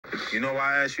You know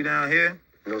why I asked you down here?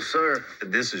 No, sir.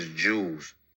 This is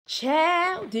Jules.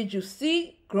 Child, did you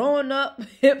see growing up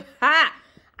hip hop?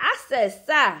 I said,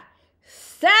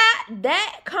 Si,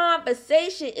 that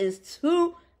conversation is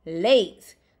too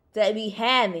late to be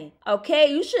having. Okay,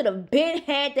 you should have been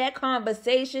had that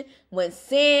conversation when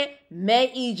Sam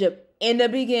met Egypt in the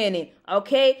beginning.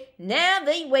 Okay, now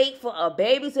they wait for a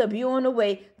baby to be on the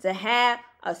way to have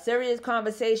a serious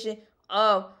conversation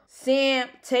of Sam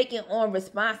taking on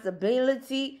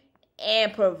responsibility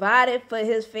and providing for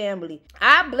his family.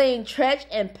 I blame Treach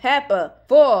and Pepper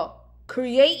for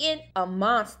creating a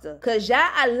monster, because y'all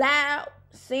allowed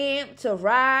Sam to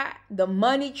ride the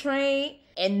money train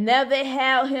and never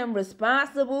held him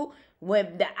responsible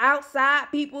when the outside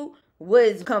people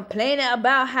was complaining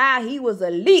about how he was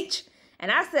a leech.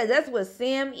 And I said, that's what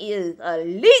Sam is, a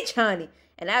leech, honey.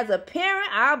 And as a parent,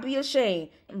 I'll be ashamed.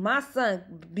 My son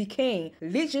became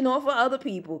leeching off of other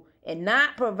people and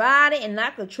not providing and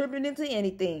not contributing to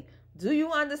anything. Do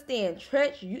you understand?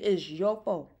 Treach, is your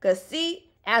fault. Because see,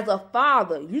 as a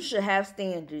father, you should have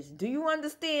standards. Do you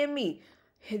understand me?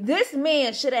 This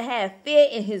man should have had fear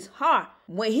in his heart.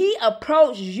 When he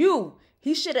approached you,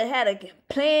 he should have had a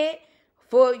plan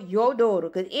for your daughter.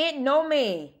 Because ain't no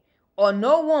man or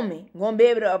no woman gonna be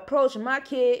able to approach my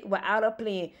kid without a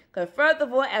plan. Because first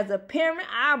of all, as a parent,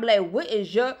 I'll be like, what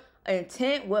is your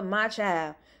intent with my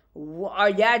child? Are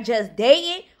y'all just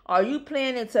dating? Are you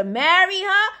planning to marry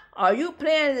her? Are you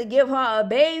planning to give her a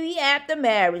baby after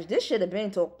marriage? This should have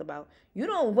been talked about. You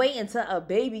don't wait until a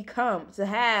baby comes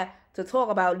to talk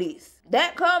about this.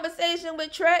 That conversation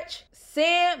with Treach,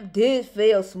 Sam did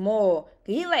feel small.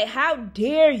 He like, how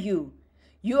dare you?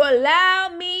 You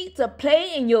allowed me to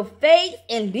play in your face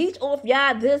and leech off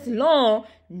y'all this long.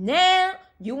 Now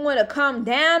you want to come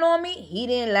down on me? He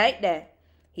didn't like that.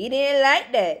 He didn't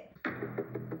like that.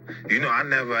 You know, I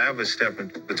never ever step in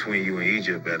between you and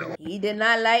Egypt at all. He did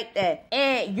not like that.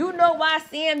 And you know why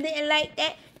Sam didn't like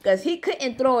that? Because he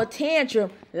couldn't throw a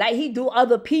tantrum like he do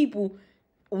other people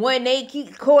when they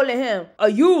keep calling him a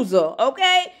user,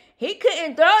 okay? He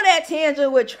couldn't throw that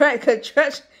tantrum with Treach, because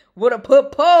Treach would have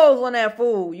put paws on that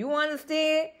fool. You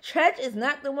understand? Treach is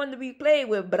not the one to be played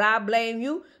with, but I blame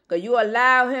you because you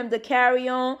allow him to carry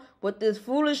on with this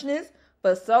foolishness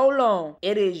for so long.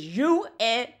 It is you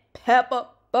and Pepper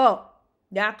Buck.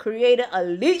 Y'all created a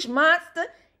leech monster,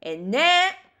 and now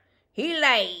he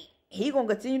gonna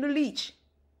continue to leech.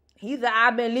 He's like,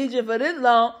 I've been leeching for this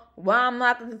long, why I'm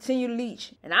not gonna continue to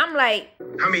leech? And I'm like,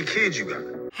 how many kids you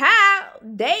got? How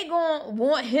they gonna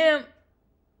want him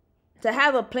to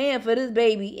have a plan for this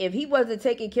baby if he wasn't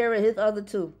taking care of his other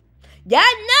two? Y'all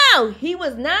know he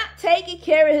was not taking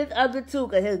care of his other two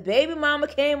because his baby mama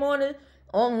came on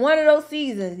one of those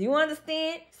seasons. You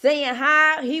understand? Saying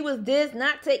how he was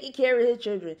not taking care of his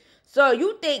children. So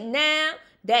you think now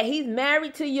that he's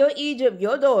married to your Egypt,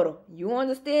 your daughter, you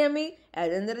understand me? At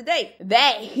the end of the day,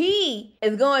 that he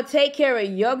is going to take care of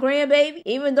your grandbaby,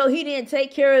 even though he didn't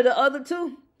take care of the other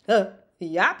two?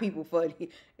 Y'all people funny.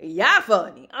 Y'all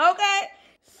funny, okay?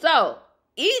 So,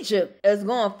 Egypt is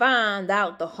going to find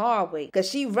out the hard way. Because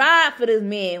she ride for this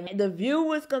man. The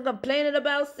viewers complaining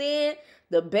about Sam.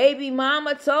 The baby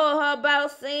mama told her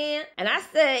about Sam. And I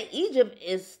said, Egypt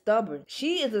is stubborn.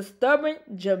 She is a stubborn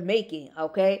Jamaican,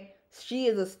 okay? She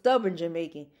is a stubborn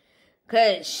Jamaican.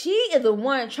 Because she is the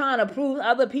one trying to prove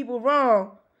other people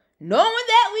wrong, knowing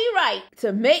that we right,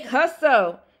 to make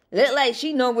herself look like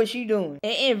she know what she doing.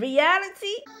 And in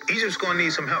reality, Egypt's gonna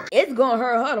need some help. It's gonna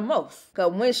hurt her the most.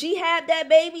 Because when she have that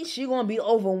baby, she gonna be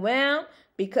overwhelmed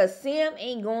because Sam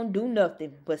ain't gonna do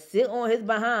nothing but sit on his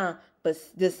behind. But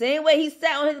the same way he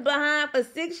sat on his behind for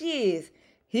 6 years,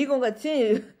 he gonna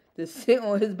continue to sit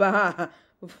on his behind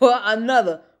for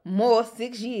another more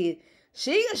 6 years.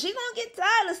 She gonna get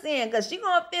tired of Sam because she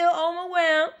gonna feel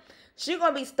overwhelmed. She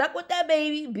gonna be stuck with that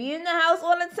baby, be in the house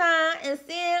all the time, and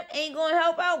Sam ain't gonna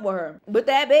help out with her, with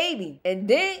that baby. And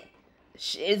then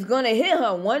it's gonna hit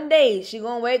her one day. She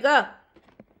gonna wake up.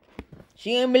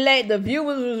 She gonna be like, the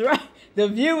viewers was right. The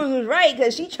viewers was right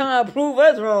because she trying to prove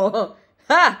us wrong.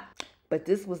 Ha! But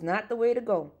this was not the way to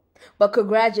go. But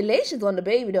congratulations on the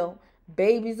baby though.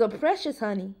 Babies are precious,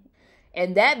 honey.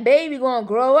 And that baby gonna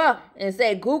grow up and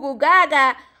say, Google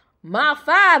Gaga, my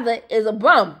father is a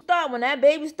bum. When that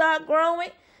baby start growing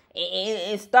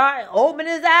and start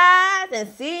opening his eyes and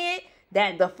seeing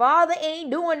that the father ain't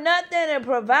doing nothing and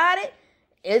providing,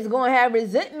 it's gonna have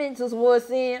resentment towards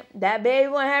him. That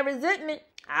baby gonna have resentment.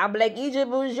 I black Egypt, it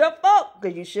was your fault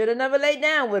because you should have never laid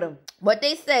down with him. What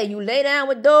they say, you lay down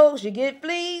with dogs, you get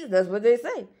fleas. That's what they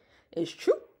say. It's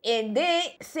true. And then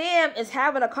Sam is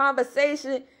having a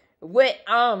conversation with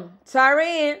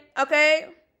Tyrion, okay?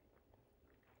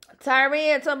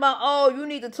 Tyrion talking about, oh, you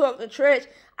need to talk to Treach.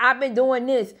 I've been doing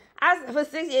this for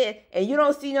 6 years, and you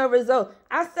don't see no result.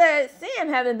 I said, Sam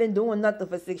haven't been doing nothing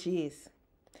for 6 years.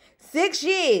 6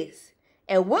 years.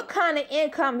 And what kind of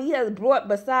income he has brought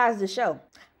besides the show?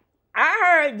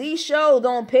 I heard these shows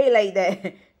don't pay like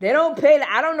that. They don't pay.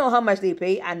 I don't know how much they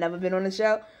pay. I've never been on the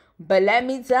show. But let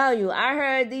me tell you, I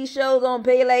heard these shows don't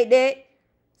pay like that.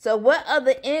 So what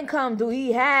other income do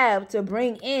he have to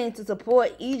bring in to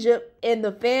support Egypt and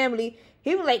the family?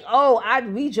 He was like, oh,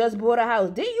 we just bought a house.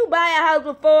 Didn't you buy a house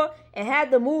before and had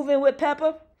to move in with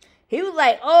Pepper? He was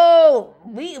like, oh,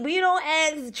 we don't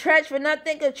ask Treach for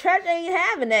nothing because Treach ain't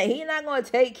having that. He not going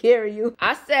to take care of you.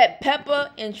 I said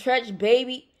Pepper and Treach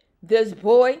baby this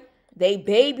boy. They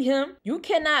baby him. You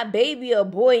cannot baby a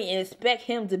boy and expect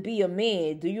him to be a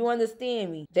man. Do you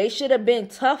understand me? They should have been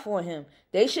tough on him.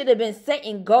 They should have been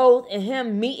setting goals and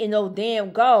him meeting those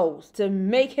damn goals to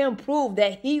make him prove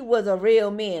that he was a real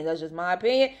man. That's just my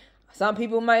opinion. Some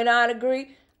people might not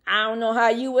agree. I don't know how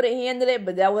you would have handled it,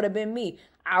 but that would have been me.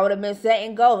 I would have been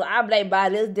setting goals. I'd be like, by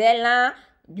this deadline,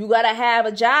 you got to have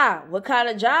a job. What kind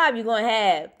of job you going to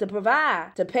have to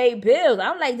provide, to pay bills?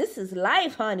 I'm like, this is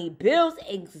life, honey. Bills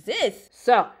exist.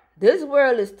 So, this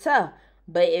world is tough.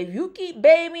 But if you keep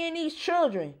babying these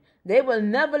children, they will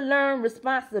never learn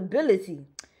responsibility.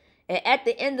 And at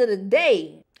the end of the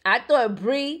day, I thought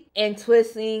Bree and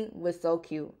Twist scene was so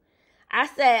cute. I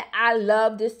said, I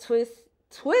love this Twist.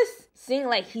 Twist seemed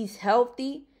like he's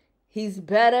healthy. He's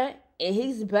better. And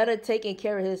he's better taking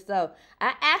care of himself.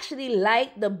 I actually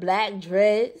like the black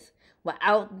dreads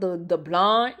without the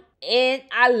blonde. And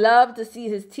I love to see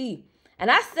his teeth. And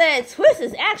I said, Twist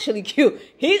is actually cute.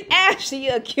 He's actually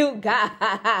a cute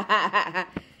guy.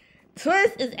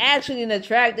 Twist is actually an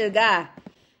attractive guy.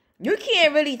 You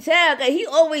can't really tell because he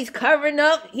always covering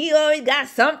up. He always got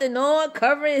something on,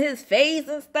 covering his face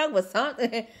and stuff with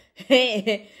something.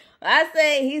 I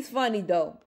say he's funny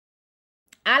though.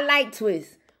 I like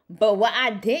Twist. But what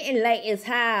I didn't like is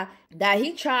how that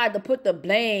he tried to put the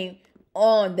blame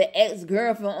on the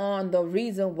ex-girlfriend on the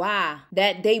reason why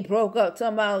that they broke up.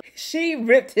 Talking about she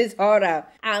ripped his heart out.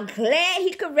 I'm glad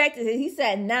he corrected it. He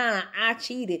said, nah, I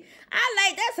cheated.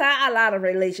 That's how a lot of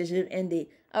relationships ended.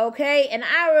 Okay? And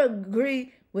I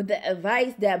agree with the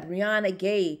advice that Brianna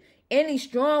gave. Any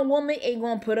strong woman ain't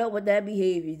gonna put up with that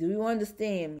behavior. Do you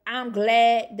understand me? I'm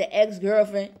glad the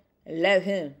ex-girlfriend left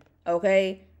him.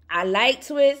 Okay? I like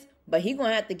Twist, but he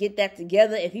gonna have to get that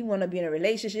together if he wanna be in a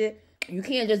relationship. You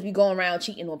can't just be going around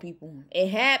cheating on people. It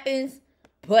happens,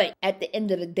 but at the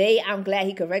end of the day, I'm glad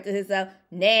he corrected himself.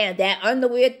 Now, that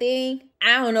underwear thing,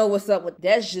 I don't know what's up with.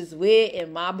 That's just weird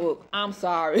in my book. I'm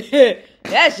sorry.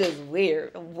 That's just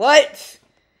weird. What?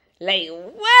 Like,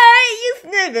 why are you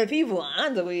sniffing people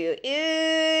underwear?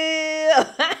 Ew.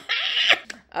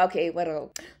 Okay, what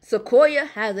else? Sequoia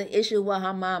has an issue with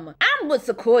her mama. I'm with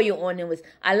Sequoia on it.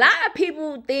 A lot of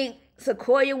people think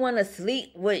Sequoia want to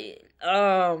sleep with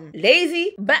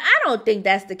Lazy, but I don't think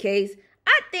that's the case.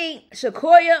 I think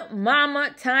Sequoia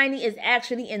mama Tiny is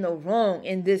actually in the wrong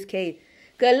in this case.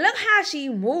 Cause look how she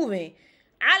moving.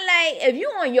 I like, if you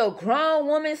on your grown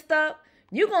woman stuff,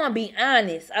 you gonna be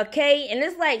honest, okay? And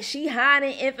it's like she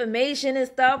hiding information and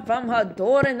stuff from her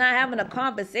daughter, not having a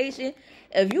conversation.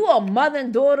 If you a mother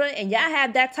and daughter and y'all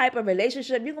have that type of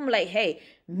relationship, you gonna be like, hey,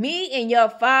 me and your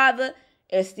father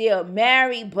is still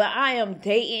married, but I am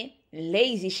dating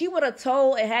Lazy. She would have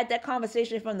told and had that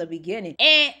conversation from the beginning.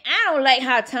 And I don't like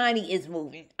how Tiny is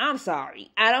moving. I'm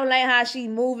sorry. I don't like how she's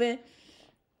moving.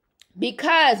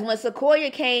 Because when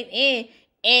Sequoia came in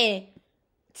and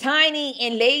Tiny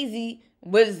and Lazy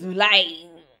was like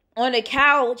on the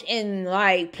couch and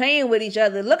like playing with each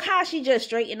other, look how she just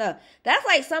straightened up. That's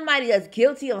like somebody that's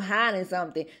guilty of hiding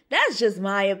something. That's just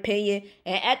my opinion.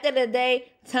 And at the end of the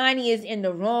day, Tiny is in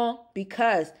the wrong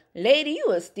because, lady, you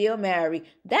are still married.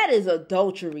 That is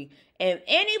adultery. And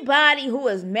anybody who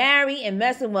is married and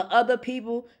messing with other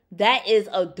people, that is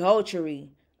adultery.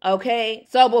 Okay?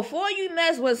 So before you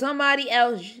mess with somebody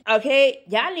else, okay,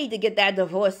 y'all need to get that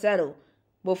divorce settled.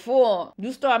 Before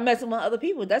you start messing with other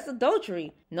people, that's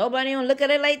adultery. Nobody don't look at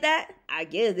it like that. I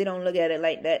guess they don't look at it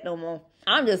like that no more.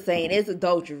 I'm just saying it's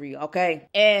adultery, okay?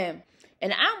 And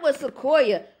I'm with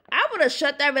Sequoia. I would have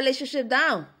shut that relationship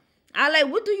down. I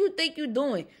like, what do you think you're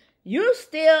doing? You're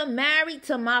still married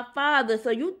to my father,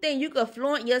 so you think you could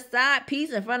flaunt your side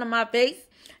piece in front of my face?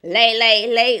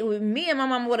 Like, me and my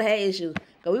mama would have had issues.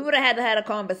 Because we would have had to have a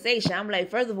conversation. I'm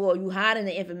like, first of all, you hiding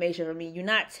the information from me. You're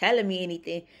not telling me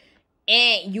anything.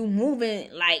 And you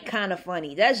moving like kind of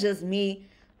funny. That's just me.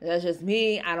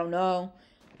 I don't know.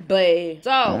 But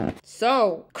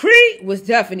so Creed was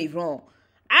definitely wrong.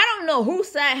 I don't know who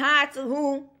said hi to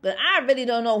who, but I really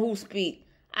don't know who speak.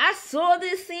 I saw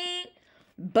this scene,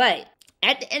 but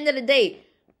at the end of the day,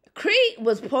 Creed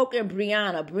was poking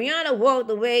Brianna. Brianna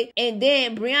walked away, and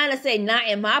then Brianna said, not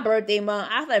in my birthday month.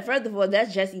 I was like, first of all,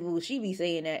 that's Jessie Woo. She be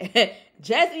saying that.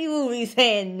 Jessie Woo be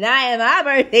saying, not in my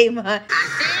birthday month. I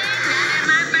said, not in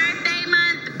my birthday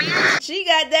month, bitch. She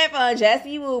got that from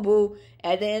Jessie Woo, boo.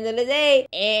 At the end of the day,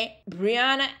 and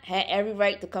Brianna had every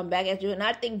right to come back at you. And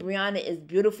I think Brianna is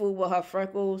beautiful with her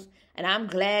freckles, and I'm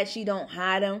glad she don't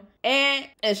hide them. And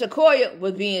Shakoya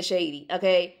was being shady,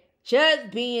 okay? Just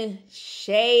being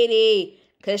shady.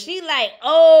 Cause she like,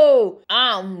 oh,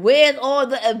 where's all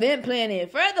the event planning?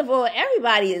 First of all,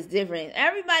 everybody is different.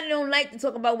 Everybody don't like to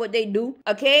talk about what they do.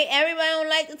 Okay? Everybody don't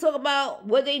like to talk about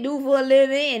what they do for a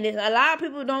living. And a lot of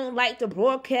people don't like to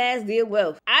broadcast their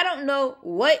wealth. I don't know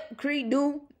what Creed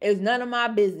do. It's none of my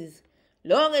business.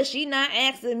 Long as she not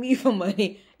asking me for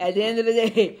money at the end of the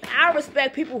day. I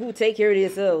respect people who take care of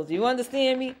themselves. You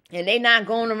understand me? And they not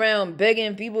going around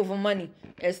begging people for money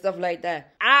and stuff like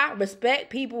that. I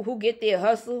respect people who get their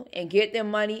hustle and get their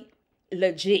money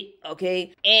legit,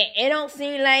 okay? And it don't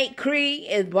seem like Creed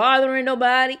is bothering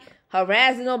nobody,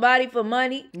 harassing nobody for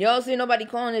money. You don't see nobody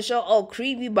calling the show, oh,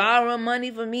 Creed be borrowing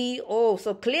money from me. Oh,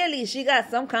 so clearly she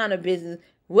got some kind of business.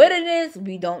 What it is,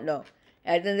 we don't know.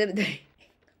 At the end of the day.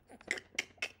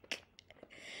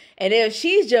 And if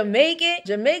she's Jamaican,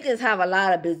 Jamaicans have a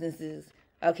lot of businesses,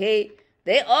 okay?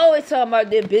 They always talk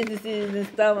about their businesses and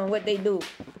stuff and what they do.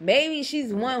 Maybe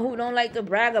she's one who don't like to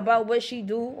brag about what she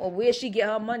do or where she get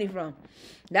her money from.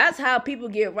 That's how people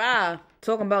get robbed,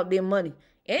 talking about their money.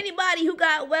 Anybody who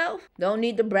got wealth don't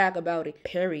need to brag about it,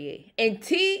 period. And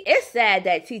it's sad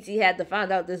that TT had to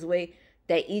find out this way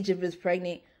that Egypt is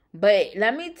pregnant. But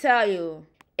let me tell you,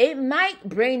 it might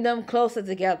bring them closer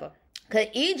together. Because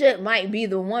Egypt might be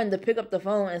the one to pick up the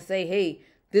phone and say, hey,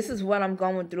 this is what I'm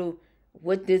going through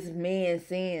with this man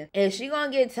saying. And she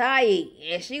going to get tired.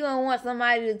 And she going to want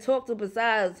somebody to talk to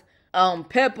besides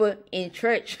Pepper and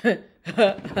Treach.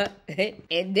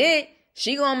 And then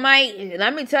she going to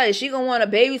let me tell you, she going to want a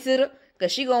babysitter.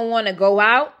 Because she going to want to go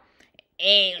out.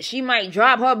 And she might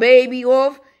drop her baby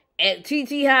off at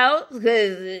TT house,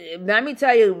 because let me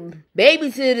tell you,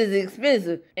 babysitter is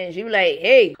expensive. And she be like,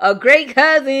 hey, a great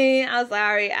cousin. I'm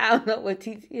sorry, I don't know what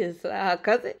TT is, her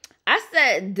cousin. I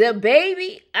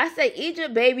said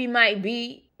Egypt baby might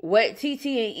be what TT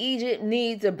and Egypt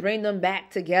need to bring them back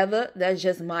together. That's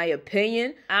just my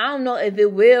opinion. I don't know if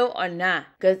it will or not,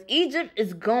 because Egypt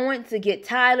is going to get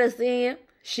tired of saying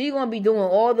she gonna be doing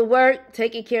all the work,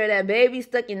 taking care of that baby,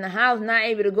 stuck in the house, not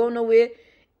able to go nowhere.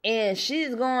 And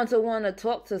she's going to want to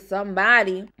talk to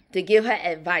somebody to give her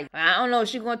advice. I don't know if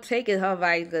she's going to take her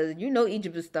advice, because you know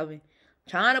Egypt is stubborn.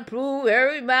 Trying to prove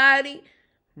everybody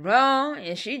wrong.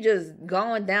 And she just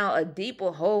going down a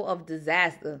deeper hole of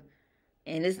disaster.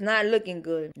 And it's not looking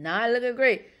good. Not looking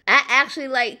great. I actually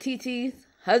like TT's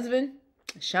husband,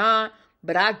 Sean.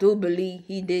 But I do believe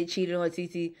he did cheat on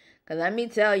TT. Because let me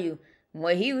tell you,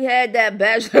 when he had that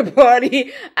bachelor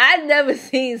party, I never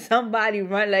seen somebody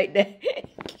run like that.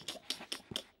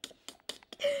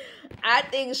 I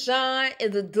think Sean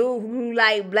is a dude who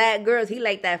like black girls. He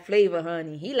like that flavor,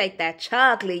 honey. He like that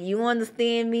chocolate. You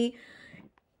understand me?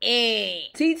 And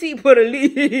TT put a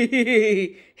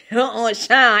lead on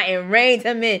Sean and reined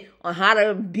him in on how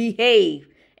to behave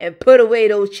and put away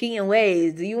those cheating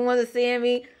ways. Do you understand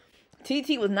me?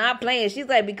 TT was not playing. She's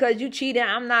like, because you cheated,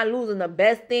 I'm not losing the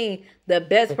best thing, the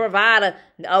best provider.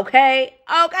 Okay?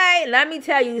 Okay, let me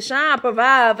tell you, Sean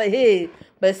provide for his,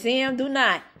 but Sam do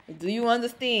not. Do you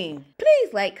understand?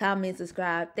 Please like, comment,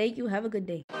 subscribe. Thank you. Have a good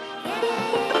day.